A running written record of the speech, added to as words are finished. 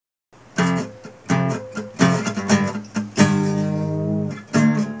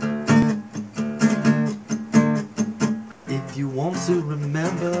to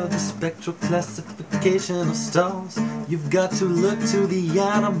remember the spectral classification of stars, you've got to look to the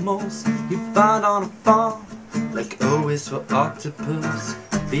animals you find on a farm. Like O is for octopus,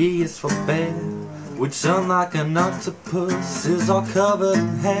 B is for bear, which unlike an octopus is all covered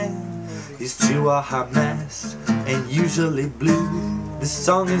in hair. These two are high-mast and usually blue. This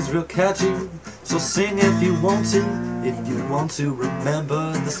song is real catchy, so sing if you want to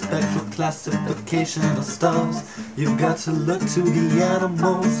remember the spectral classification of stars, you've got to look to the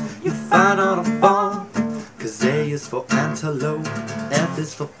animals you find on a farm. Cause A is for antelope, F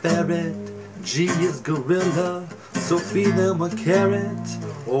is for ferret, G is gorilla, so feed them a carrot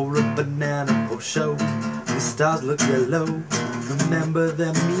or a banana for show. These stars look yellow, remember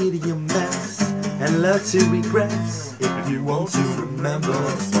their medium mass, and love to eat grass. If you want to remember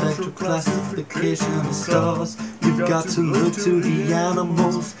the spectral classification of stars, you've got to look to the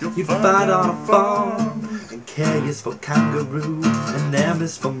animals you find on a farm. And K is for kangaroo, and M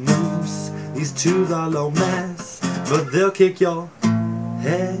is for moose. These two are low mass, but they'll kick your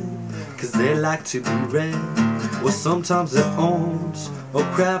head, cause they like to be red. Well, sometimes they're orange. Oh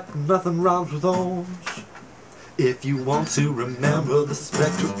crap, nothing rhymes with orange. If you want to remember the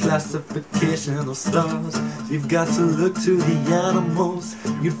spectral classification of stars, you've got to look to the animals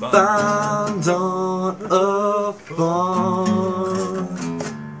you find on a farm.